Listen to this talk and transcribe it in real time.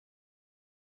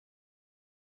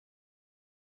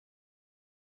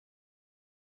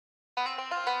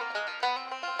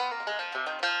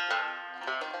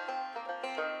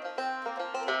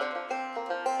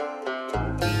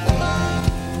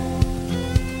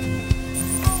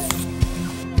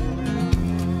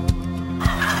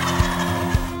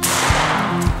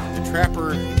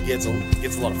Trapper gets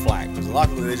a lot of flack because a lot of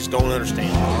people, they just don't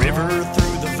understand. River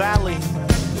through the valley,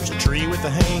 there's a tree with a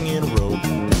hanging rope,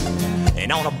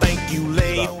 and on a bank you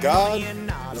lay. About God,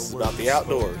 this is about the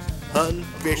outdoors, hunting,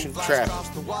 fishing, trapping.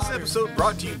 This episode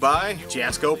brought to you by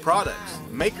Jasco Products,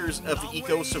 makers of the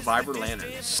Eco Survivor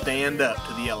Lantern. Stand up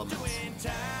to the elements.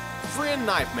 Friend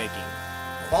Knife Making,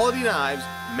 quality knives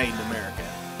made in America.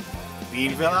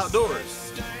 Beanville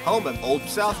Outdoors, home of Old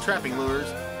South trapping lures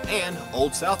and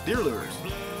Old South deer lures.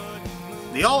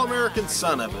 The All-American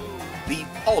Sun Oven, the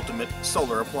ultimate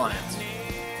solar appliance.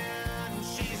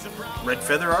 Red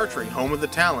Feather Archery, home of the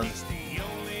Talon.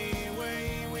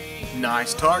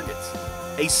 Nice Targets,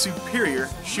 a superior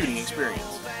shooting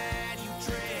experience.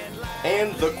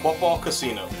 And the Quapaw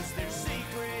Casino.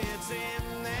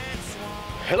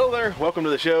 Hello there, welcome to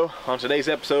the show. On today's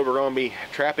episode we're going to be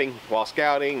trapping while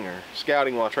scouting, or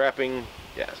scouting while trapping.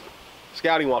 Yes,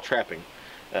 scouting while trapping.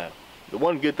 The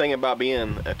one good thing about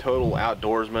being a total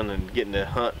outdoorsman and getting to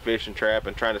hunt, fish, and trap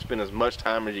and trying to spend as much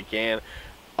time as you can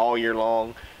all year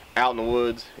long out in the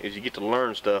woods is you get to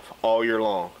learn stuff all year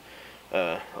long.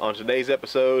 On today's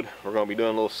episode, we're going to be doing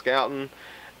a little scouting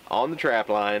on the trap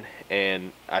line,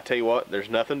 and I tell you what, there's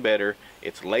nothing better.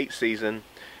 It's late season,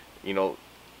 you know,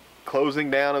 closing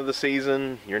down of the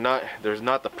season. There's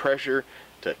not the pressure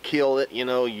to kill it, you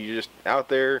know, you're just out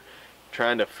there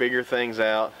trying to figure things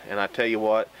out. And I tell you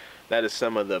what, that is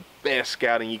some of the best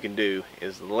scouting you can do,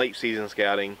 is the late season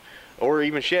scouting, or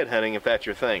even shed hunting if that's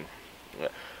your thing.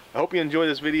 I hope you enjoy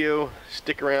this video.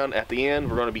 Stick around at the end.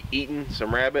 We're going to be eating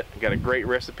some rabbit. We've got a great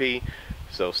recipe,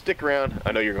 so stick around.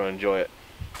 I know you're going to enjoy it.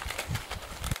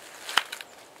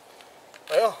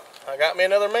 Well, I got me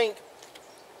another mink.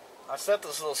 I set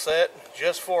this little set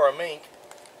just for a mink,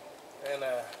 and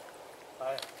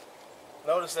I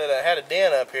noticed that I had a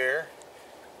den up here,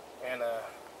 and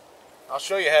I'll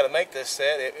show you how to make this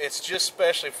set. It's just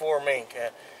specially for mink.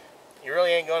 You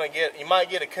really ain't gonna get, you might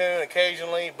get a coon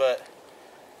occasionally, but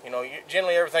you know,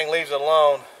 generally everything leaves it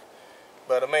alone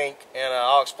but a mink, and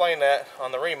I'll explain that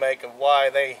on the remake of why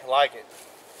they like it.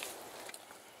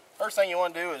 First thing you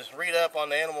want to do is read up on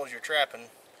the animals you're trapping.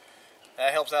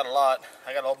 That helps out a lot.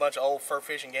 I got a whole bunch of old fur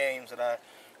fishing games that I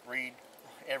read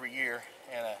every year,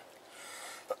 and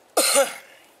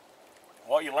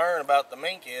what you learn about the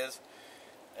mink is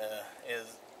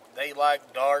they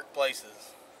like dark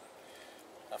places.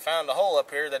 I found a hole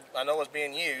up here that I know is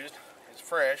being used. It's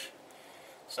fresh.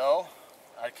 So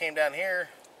I came down here,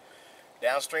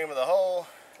 downstream of the hole,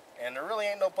 and there really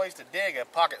ain't no place to dig a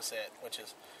pocket set, which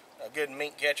is a good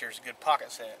mink catcher's a good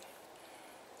pocket set.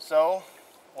 So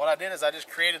what I did is I just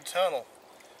created a tunnel,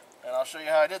 and I'll show you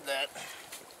how I did that.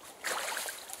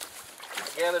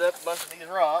 Gathered up a bunch of these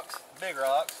rocks, big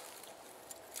rocks.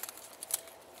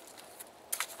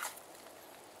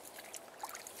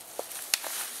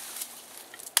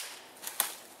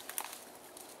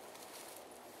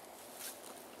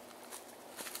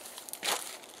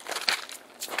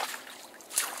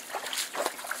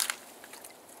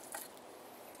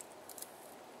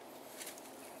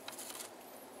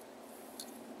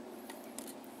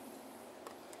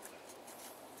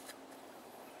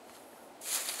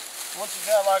 Once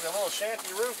you got like a little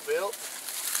shanty roof built,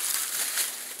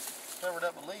 covered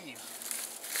up with leaves.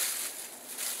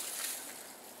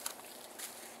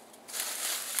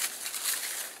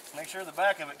 Make sure the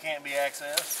back of it can't be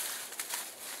accessed.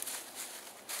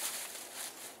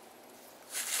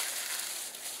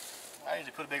 I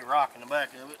usually put a big rock in the back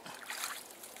of it.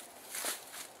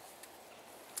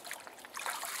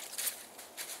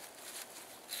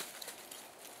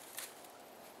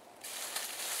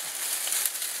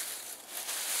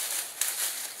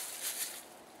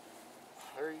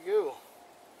 There you go.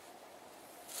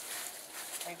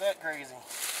 Ain't that crazy?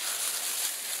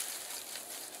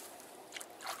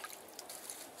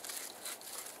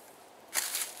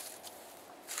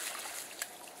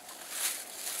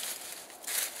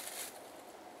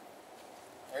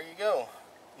 There you go.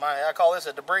 I call this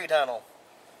a debris tunnel.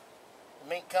 The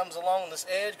mink comes along this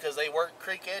edge because they work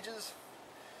creek edges.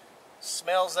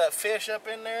 Smells that fish up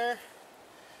in there.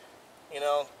 You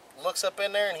know, looks up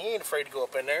in there, and he ain't afraid to go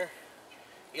up in there.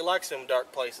 He likes them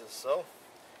dark places, so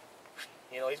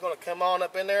you know he's going to come on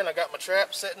up in there, and I got my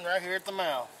trap sitting right here at the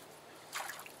mouth.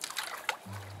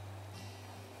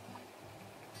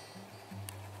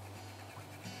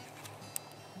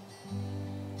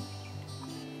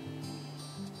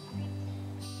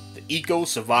 The Eco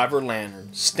Survivor Lantern.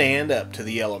 Stand up to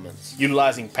the elements.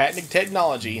 Utilizing patented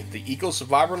technology, the Eco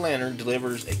Survivor Lantern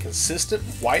delivers a consistent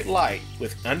white light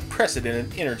with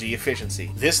unprecedented energy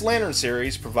efficiency. This lantern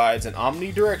series provides an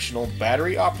omnidirectional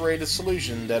battery-operated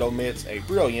solution that emits a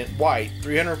brilliant white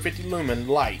 350 lumen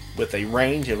light with a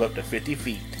range of up to 50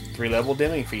 feet. 3-level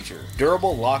dimming feature.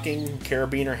 Durable locking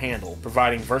carabiner handle,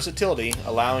 providing versatility,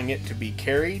 allowing it to be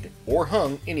carried or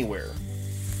hung anywhere.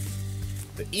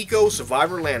 The Eco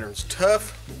Survivor Lantern's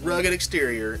tough, rugged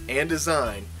exterior and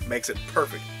design makes it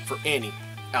perfect for any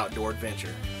outdoor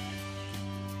adventure.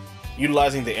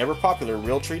 Utilizing the ever-popular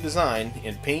Realtree design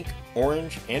in pink,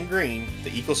 orange, and green,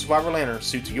 the Eco Survivor Lantern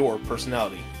suits your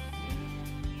personality.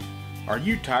 Are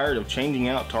you tired of changing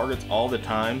out targets all the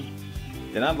time?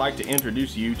 Then I'd like to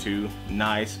introduce you to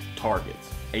Nice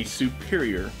Targets, a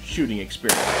superior shooting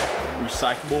experience.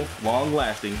 Recyclable,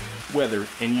 long-lasting, weather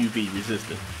and UV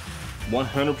resistant.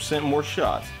 100% more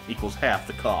shots equals half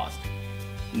the cost.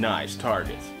 Nice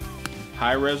Targets.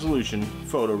 High resolution,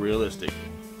 photorealistic.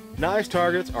 Nice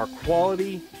Targets are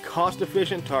quality,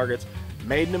 cost-efficient targets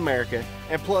made in America,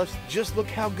 and plus, just look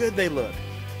how good they look.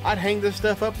 I'd hang this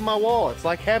stuff up on my wall. It's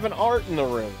like having art in the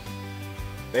room.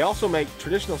 They also make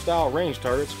traditional style range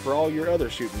targets for all your other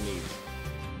shooting needs.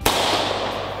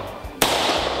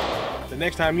 The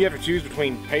next time you have to choose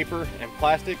between paper and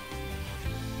plastic,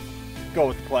 go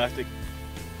with the plastic.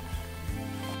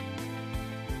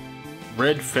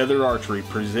 Red Feather Archery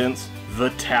presents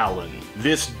the Talon.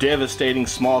 This devastating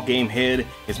small game head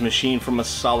is machined from a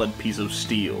solid piece of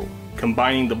steel,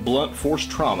 combining the blunt force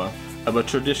trauma of a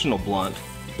traditional blunt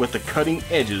with the cutting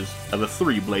edges of a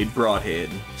 3-blade broadhead.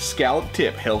 Scallop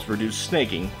tip helps reduce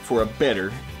snaking for a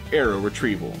better arrow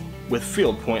retrieval with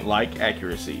field point-like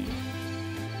accuracy.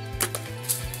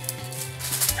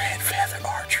 Red Feather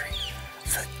Archery,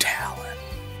 the Talon.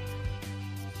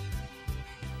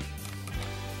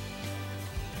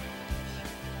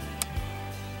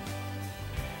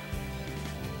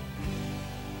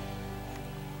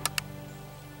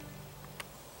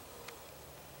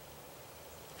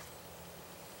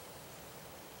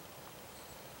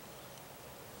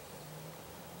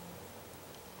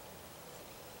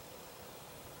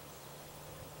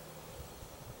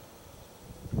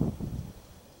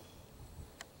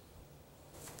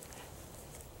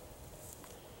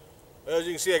 Well, as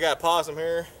you can see, I got a possum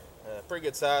here. Pretty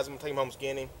good size. I'm going to take him home and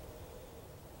skin him.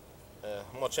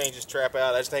 I'm going to change this trap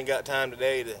out. I just ain't got time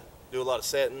today to do a lot of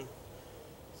setting.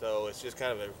 So it's just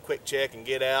kind of a quick check and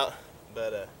get out.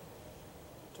 But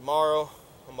tomorrow,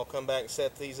 I'm going to come back and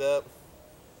set these up.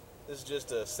 This is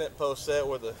just a scent post set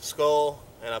with a skull,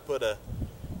 and I put a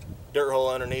dirt hole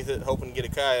underneath it, hoping to get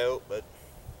a coyote. But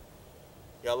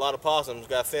got a lot of possums.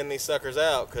 Got to thin these suckers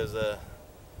out because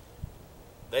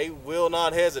they will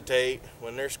not hesitate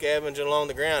when they're scavenging along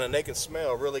the ground, and they can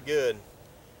smell really good.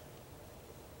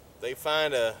 They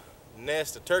find a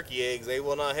nest of turkey eggs, they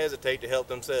will not hesitate to help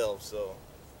themselves. So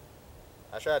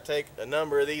I try to take a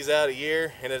number of these out a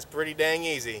year, and it's pretty dang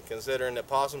easy considering that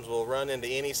possums will run into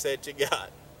any set you got.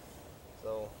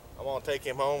 So I'm going to take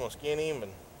him home and skin him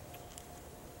and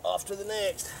off to the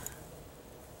next.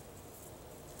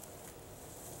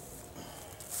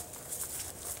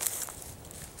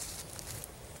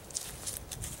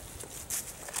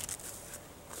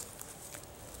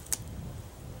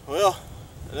 Well,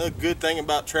 another good thing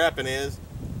about trapping is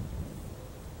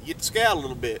you get to scout a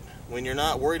little bit when you're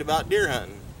not worried about deer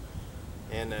hunting.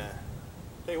 And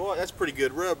tell you what, that's a pretty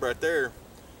good rub right there.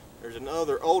 There's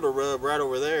another older rub right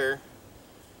over there.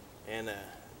 And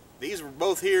these were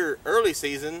both here early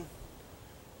season,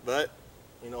 but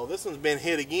you know, this one's been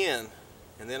hit again.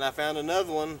 And then I found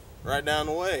another one right down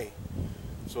the way.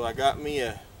 So I got me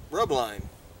a rub line.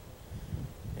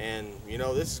 And you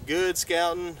know, this is good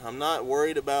scouting. I'm not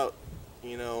worried about,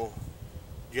 you know,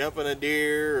 jumping a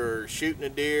deer or shooting a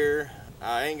deer.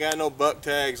 I ain't got no buck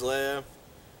tags left.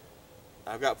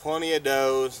 I've got plenty of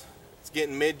does. It's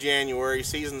getting mid-January,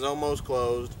 season's almost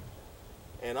closed,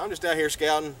 and I'm just out here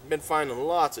scouting. Been finding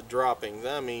lots of droppings.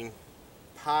 I mean,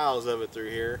 piles of it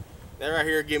through here. That right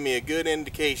here give me a good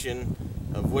indication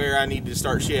of where I need to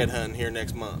start shed hunting here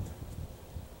next month.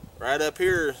 Right up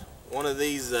here, one of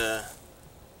these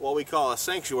what we call a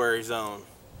sanctuary zone.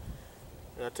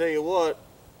 And I tell you what,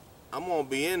 I'm gonna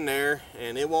be in there,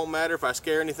 and it won't matter if I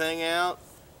scare anything out.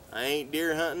 I ain't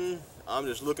deer hunting. I'm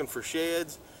just looking for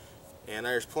sheds, and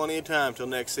there's plenty of time till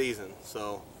next season.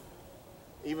 So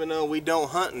even though we don't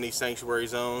hunt in these sanctuary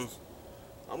zones,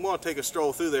 I'm gonna take a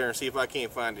stroll through there and see if I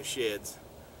can't find the sheds.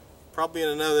 Probably in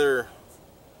another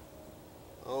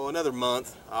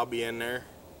month I'll be in there.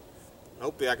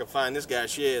 Hopefully I can find this guy's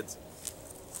sheds.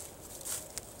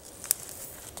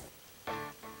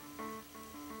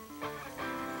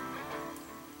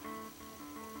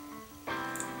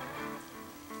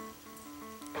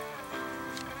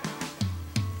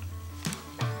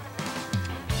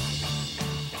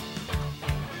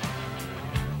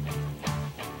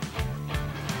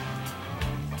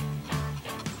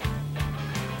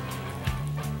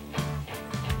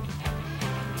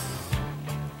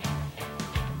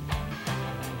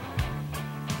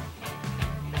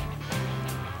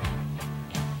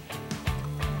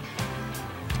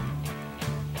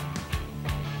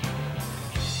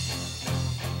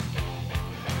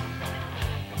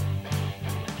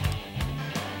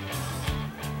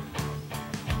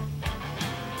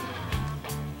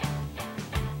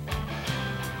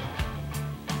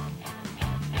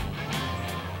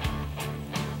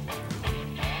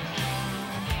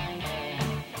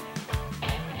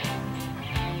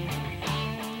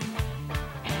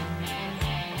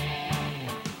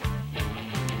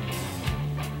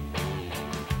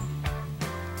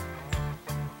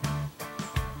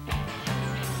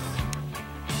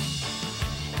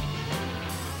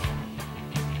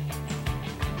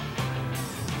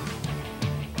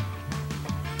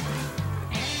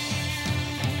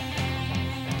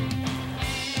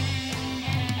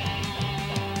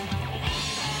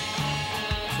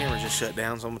 just shut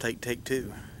down, so I'm gonna take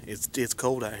two. It's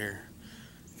cold out here.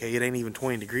 Okay, it ain't even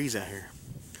 20 degrees out here.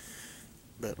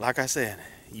 But like I said,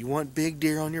 you want big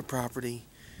deer on your property.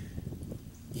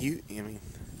 I mean,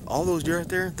 all those deer out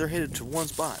there, they're headed to one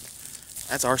spot.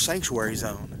 That's our sanctuary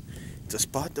zone. It's a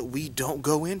spot that we don't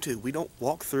go into. We don't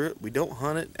walk through it. We don't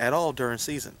hunt it at all during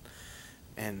season.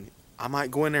 And I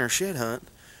might go in there and shed hunt,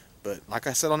 but like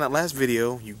I said on that last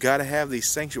video, you got to have these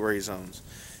sanctuary zones.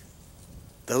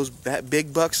 That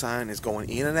big buck sign is going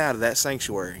in and out of that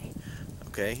sanctuary.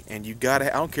 Okay, and you got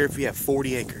to, I don't care if you have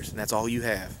 40 acres and that's all you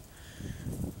have.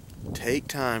 Take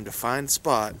time to find a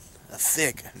spot, a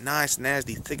thick, nice,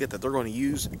 nasty thicket that they're going to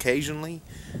use occasionally,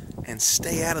 and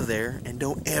stay out of there and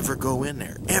don't ever go in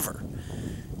there, ever.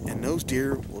 And those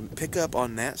deer will pick up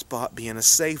on that spot being a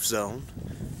safe zone,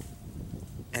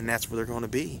 and that's where they're going to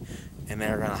be. And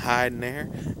they're going to hide in there,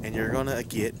 and you're going to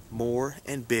get more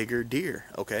and bigger deer,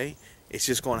 okay? It's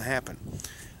just going to happen.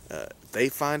 They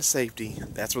find safety,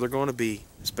 that's where they're going to be,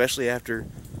 especially after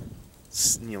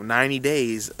 90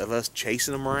 days of us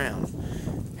chasing them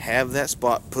around. Have that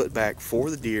spot put back for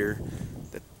the deer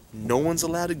that no one's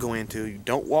allowed to go into. You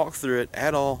don't walk through it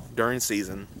at all during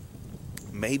season.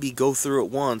 Maybe go through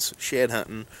it once shed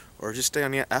hunting, or just stay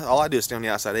on the, all I do is stay on the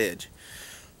outside edge.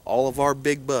 All of our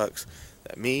big bucks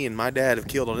that me and my dad have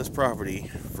killed on this property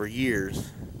for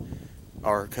years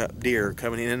are deer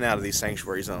coming in and out of these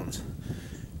sanctuary zones.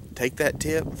 Take that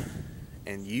tip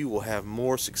and you will have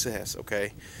more success,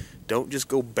 okay? Don't just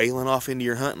go bailing off into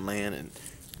your hunting land and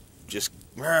just,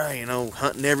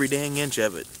 hunting every dang inch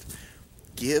of it.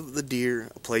 Give the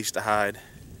deer a place to hide,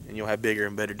 and you'll have bigger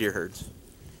and better deer herds.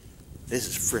 This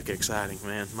is freaking exciting,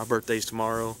 man. My birthday's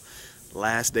tomorrow,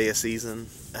 last day of season.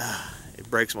 It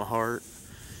breaks my heart.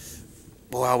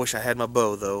 Boy, I wish I had my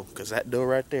bow, though, because that doe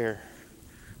right there,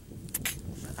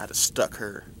 I'd have stuck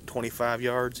her 25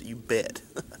 yards, you bet.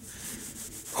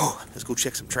 Oh, let's go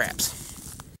check some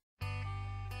traps.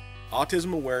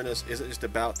 Autism awareness isn't just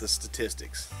about the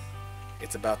statistics.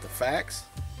 It's about the facts,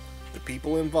 the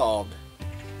people involved,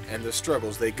 and the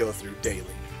struggles they go through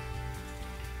daily.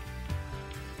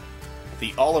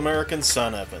 The All-American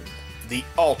Sun Oven, the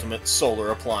ultimate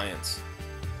solar appliance.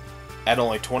 At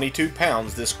only 22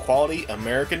 pounds, this quality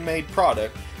American-made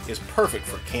product is perfect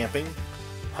for camping,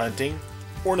 hunting,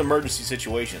 or an emergency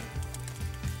situation.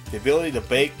 The ability to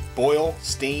bake, boil,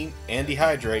 steam, and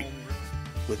dehydrate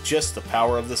with just the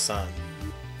power of the sun.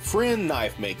 Friend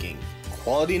Knife Making.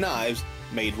 Quality knives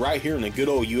made right here in the good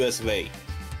old US of A.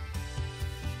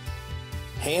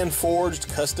 Hand-forged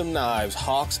custom knives,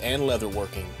 hawks, and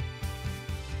leatherworking.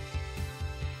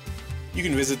 You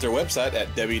can visit their website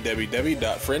at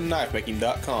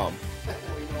www.friendknifemaking.com.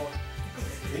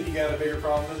 Then you got a bigger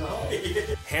problem than all.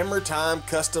 Hammer Time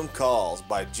Custom Calls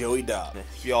by Joey Dopp.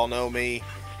 If y'all know me,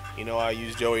 you know I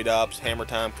use Joey Dopp's Hammer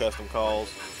Time Custom Calls.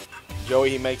 Joey,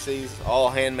 he makes these all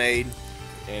handmade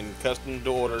and custom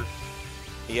to order.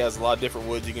 He has a lot of different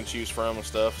woods you can choose from and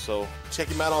stuff, so check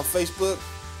him out on Facebook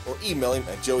or email him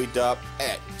at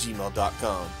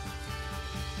joeydopp@gmail.com.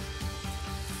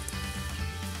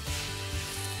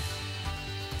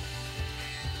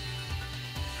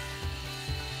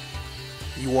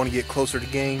 You want to get closer to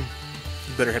game?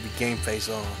 You better have your game face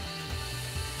on.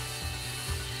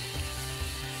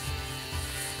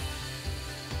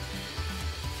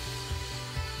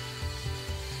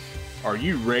 Are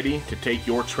you ready to take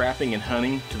your trapping and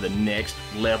hunting to the next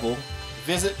level?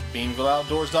 Visit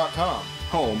BeanvilleOutdoors.com,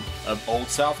 Home of Old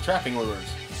South Trapping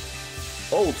Lures.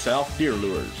 Old South Deer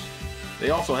Lures. They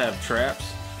also have traps,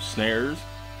 snares,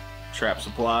 trap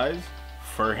supplies,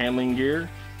 fur handling gear,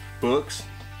 books,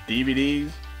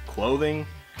 DVDs, clothing,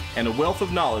 and a wealth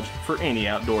of knowledge for any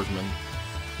outdoorsman.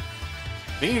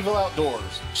 Beanville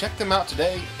Outdoors. Check them out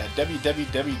today at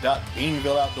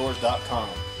www.beanvilleoutdoors.com.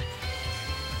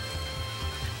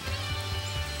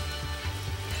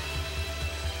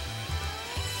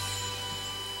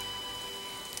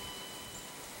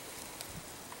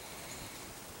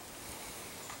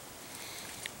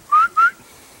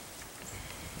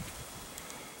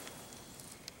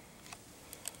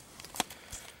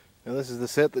 Now this is the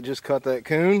set that just caught that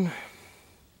coon.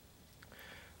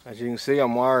 As you can see,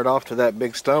 I'm wired off to that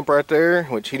big stump right there,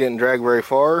 which he didn't drag very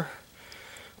far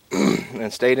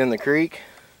and stayed in the creek.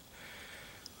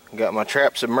 Got my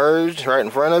trap submerged right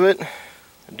in front of it,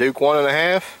 Duke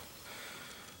 1.5,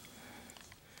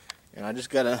 and I just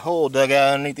got a hole dug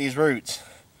out underneath these roots.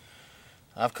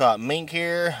 I've caught mink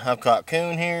here, I've caught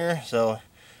coon here, so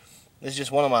this is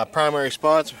just one of my primary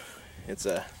spots. There's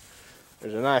a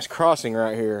nice crossing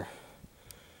right here.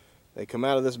 They come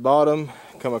out of this bottom,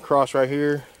 come across right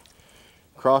here,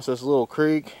 cross this little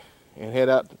creek, and head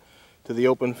out to the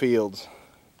open fields.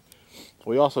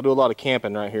 We also do a lot of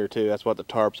camping right here too. That's what the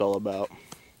tarp's all about.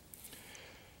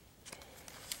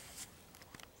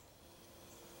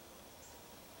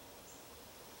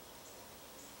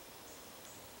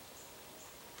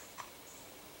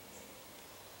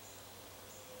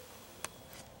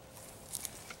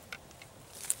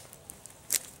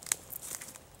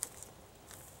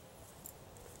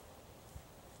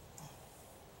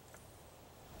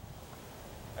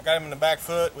 I got him in the back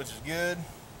foot, which is good.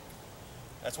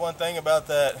 That's one thing about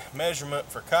that measurement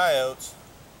for coyotes.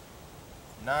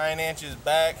 9 inches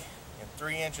back and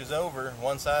 3 inches over,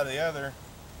 one side or the other.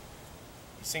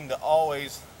 You seem to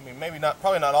always, I mean, maybe not,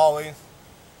 probably not always,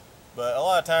 but a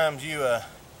lot of times you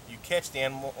catch the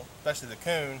animal, especially the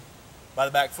coon, by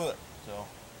the back foot. So,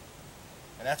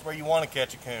 and that's where you want to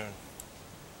catch a coon.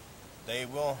 You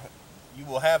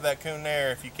will have that coon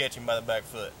there if you catch him by the back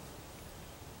foot.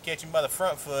 Catch him by the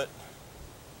front foot,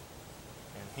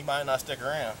 and he might not stick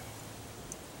around.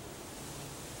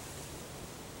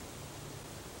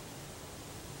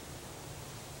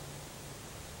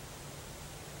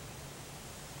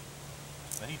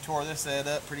 But he tore this head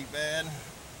up pretty bad.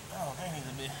 Oh, man, he's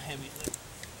a bit heavy.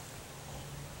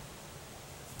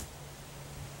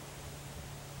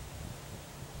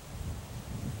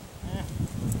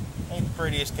 Ain't the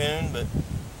prettiest coon, but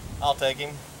I'll take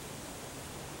him.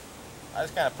 I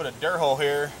just kind of put a dirt hole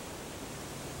here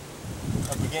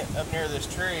up near this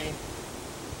tree,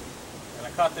 and I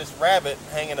caught this rabbit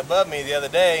hanging above me the other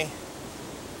day,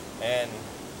 and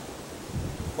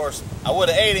of course I would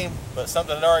have ate him, but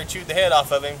something had already chewed the head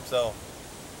off of him, so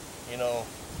you know,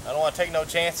 I don't want to take no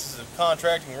chances of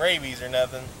contracting rabies or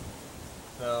nothing,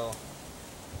 so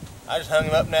I just hung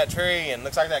him up in that tree, and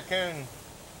looks like that coon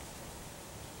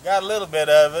got a little bit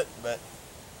of it, but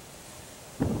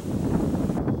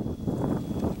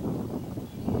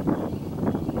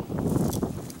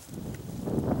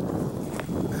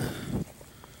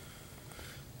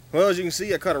well, as you can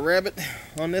see, I caught a rabbit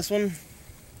on this one,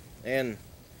 and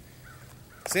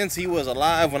since he was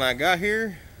alive when I got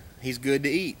here, he's good to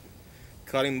eat.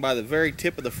 Caught him by the very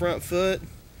tip of the front foot.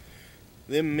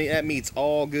 That meat's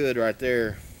all good right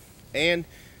there. And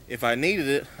if I needed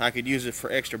it, I could use it for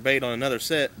extra bait on another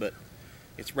set, but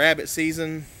it's rabbit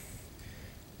season.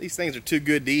 These things are too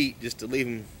good to eat just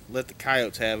to let the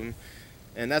coyotes have them.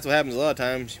 And that's what happens a lot of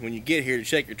times when you get here to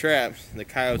check your traps. The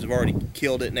coyotes have already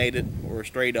killed it and ate it, or a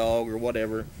stray dog, or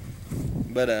whatever.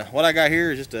 But what I got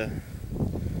here is just a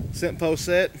scent post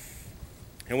set.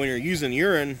 And when you're using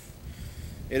urine,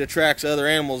 it attracts other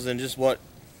animals than just what,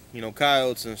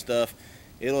 coyotes and stuff.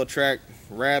 It'll attract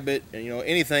rabbit, and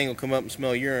anything will come up and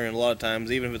smell urine a lot of times,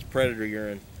 even if it's predator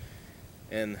urine.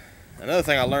 And another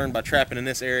thing I learned by trapping in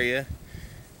this area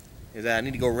is that I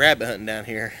need to go rabbit hunting down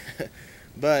here.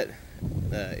 But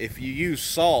if you use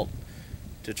salt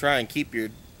to try and keep your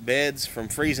beds from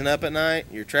freezing up at night,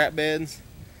 your trap beds,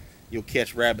 you'll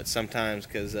catch rabbits sometimes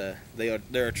because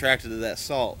they're attracted to that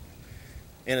salt.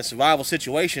 In a survival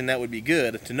situation, that would be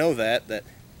good to know that put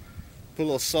a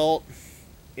little salt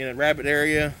in a rabbit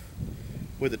area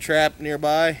with a trap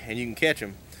nearby, and you can catch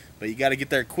them. But you got to get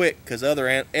there quick because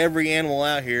every animal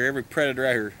out here, every predator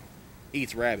out here,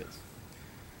 eats rabbits.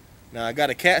 Now I got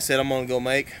a cat set I'm going to go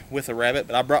make with a rabbit,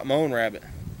 but I brought my own rabbit.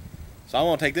 So I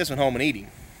want to take this one home and eat him.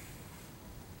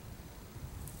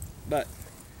 But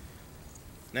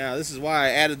now this is why I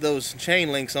added those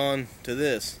chain links on to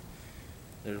this.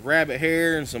 There's rabbit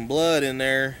hair and some blood in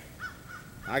there.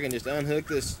 I can just unhook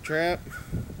this trap.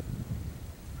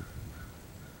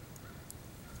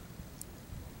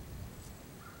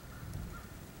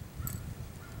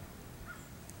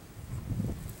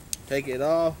 Take it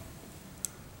off.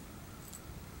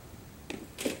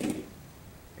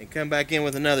 And come back in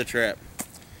with another trap.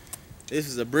 This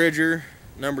is a Bridger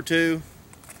number 2.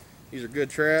 These are good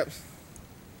traps.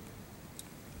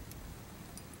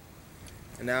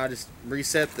 And now I just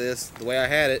reset this the way I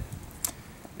had it.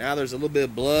 Now there's a little bit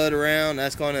of blood around.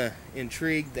 That's going to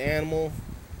intrigue the animal.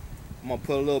 I'm going to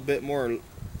put a little bit more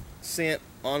scent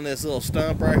on this little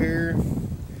stump right here.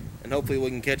 And hopefully we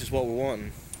can catch us what we're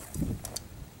wanting.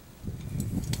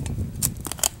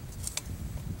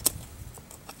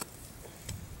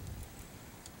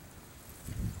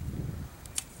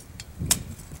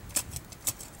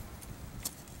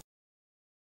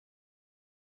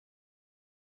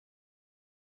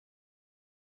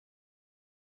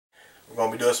 We're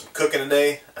going to be doing some cooking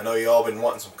today. I know you all been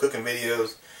wanting some cooking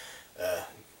videos.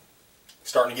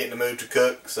 Starting to get in the mood to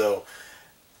cook. So,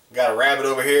 got a rabbit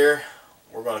over here.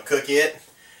 We're going to cook it.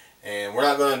 And we're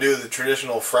not going to do the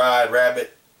traditional fried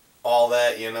rabbit, all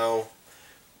that,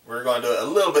 We're going to do it a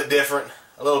little bit different,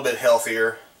 a little bit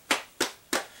healthier.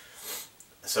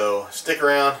 So stick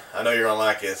around. I know you're gonna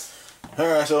like this.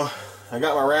 Alright, so I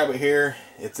got my rabbit here.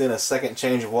 It's in a second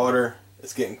change of water.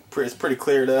 It's pretty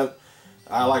cleared up.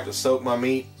 I like to soak my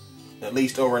meat at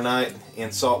least overnight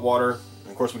in salt water.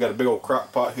 And of course, we got a big old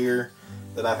crock pot here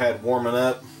that I've had warming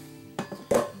up.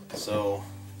 So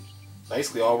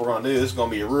basically all we're gonna do, this is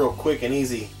gonna be a real quick and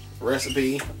easy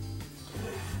recipe.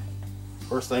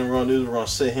 First thing we're gonna do is we're gonna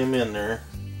set him in there,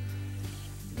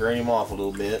 drain him off a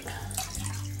little bit.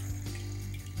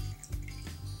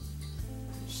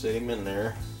 Set him in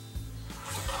there.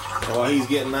 And while he's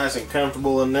getting nice and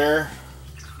comfortable in there,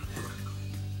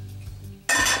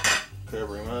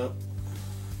 cover him up.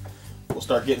 We'll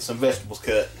start getting some vegetables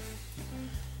cut.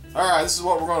 Alright, this is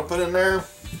what we're going to put in there.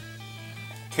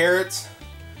 Carrots.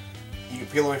 You can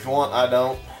peel them if you want. I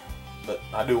don't. But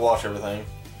I do wash everything.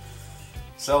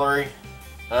 Celery.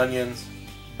 Onions.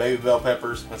 Baby bell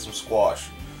peppers. And some squash.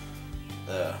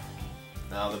 Now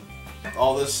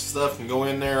all this stuff can go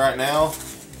in there right now.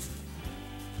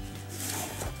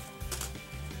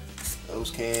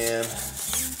 Those can.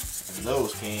 And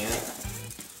those can.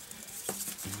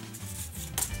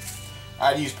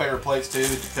 I'd use paper plates too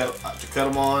to cut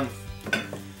them on,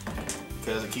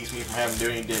 because it keeps me from having to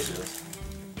do any dishes.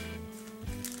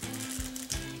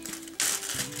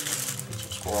 Put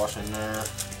some squash in there.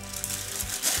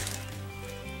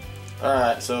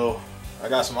 Alright, so I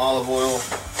got some olive oil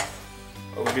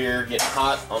over here getting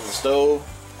hot on the stove.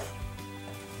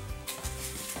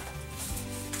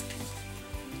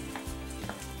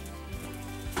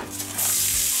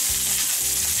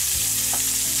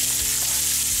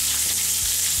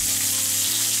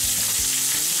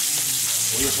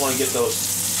 We just want to get those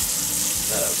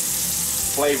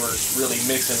flavors really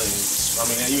mixing, and I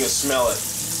mean, you can smell it.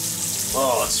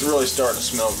 Oh, it's really starting to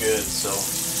smell good, so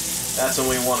that's when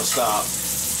we want to stop.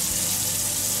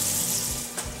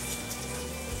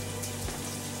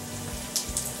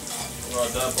 We're going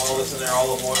to dump all this in there,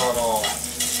 olive oil and all,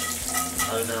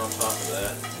 right in there on top of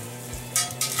that.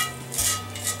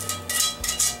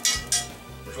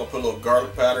 We're just going to put a little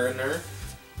garlic powder in there.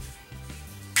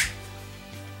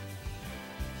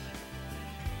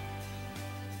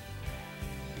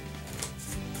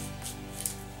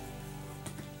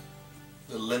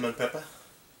 Little lemon pepper.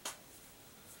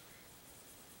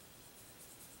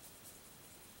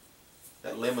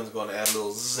 That lemon's going to add a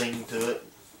little zing to it.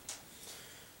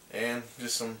 And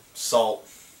just some salt.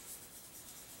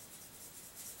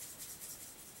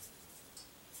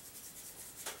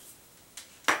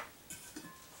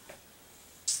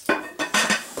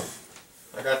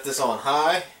 I got this on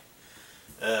high.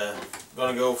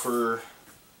 Gonna go for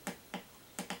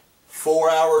 4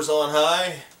 hours on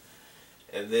high,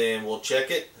 and then we'll check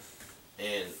it.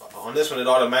 And on this one, it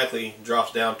automatically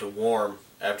drops down to warm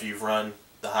after you've run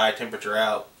the high temperature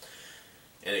out,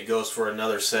 and it goes for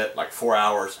another set, like 4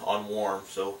 hours on warm.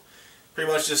 So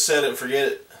pretty much just set it and forget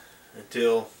it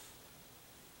until,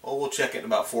 well, we'll check it in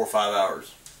about 4 or 5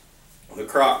 hours. The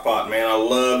crock pot, man, I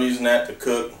love using that to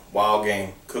cook wild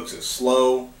game. Cooks it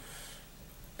slow,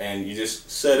 and you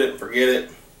just set it and forget it.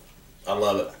 I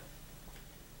love it.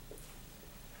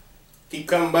 Keep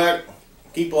coming back,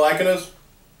 keep liking us,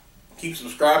 keep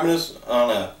subscribing us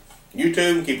on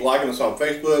YouTube, keep liking us on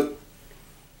Facebook.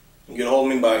 You can get a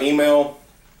hold of me by email.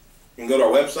 You can go to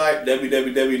our website,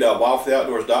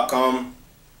 www.wildfortheoutdoors.com.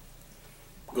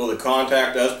 Go to the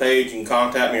contact us page. You can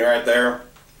contact me right there.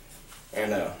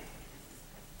 And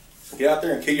get out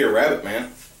there and kill your rabbit,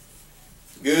 man.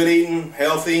 Good eating,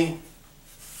 healthy,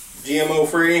 GMO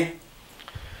free.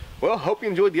 Well, hope you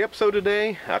enjoyed the episode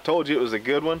today. I told you it was a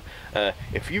good one.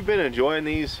 If you've been enjoying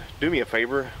these, do me a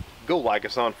favor. Go like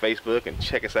us on Facebook and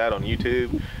check us out on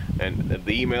YouTube. And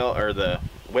the email or the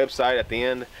website at the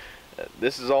end.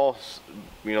 This is all,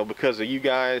 you know, because of you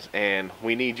guys, and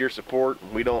we need your support.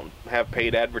 We don't have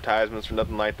paid advertisements or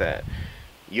nothing like that.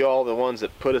 You all the ones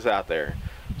that put us out there.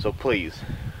 So please,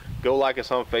 go like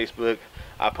us on Facebook.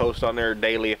 I post on there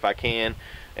daily if I can.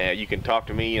 You can talk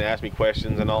to me and ask me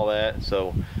questions and all that.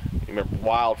 So remember,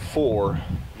 Wild for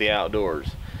the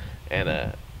Outdoors.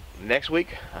 And next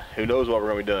week, who knows what we're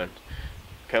going to be doing.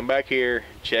 Come back here,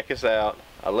 check us out.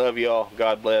 I love y'all.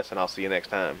 God bless, and I'll see you next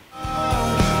time.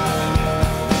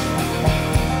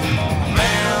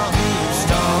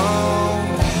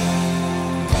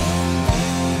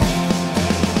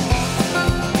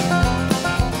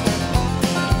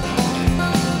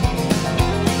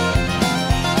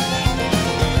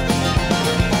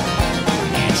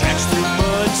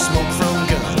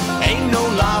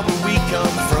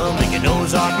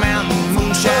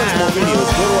 More videos,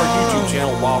 go to our YouTube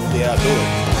channel, Wild for the Outdoors.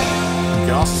 You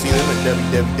can also see them at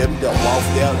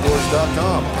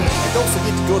www.loftlyoutdoors.com. And don't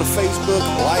forget to go to Facebook,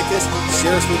 like us,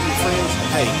 share us with your friends.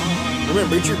 And hey,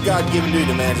 remember, it's your God-given duty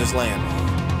to manage this land.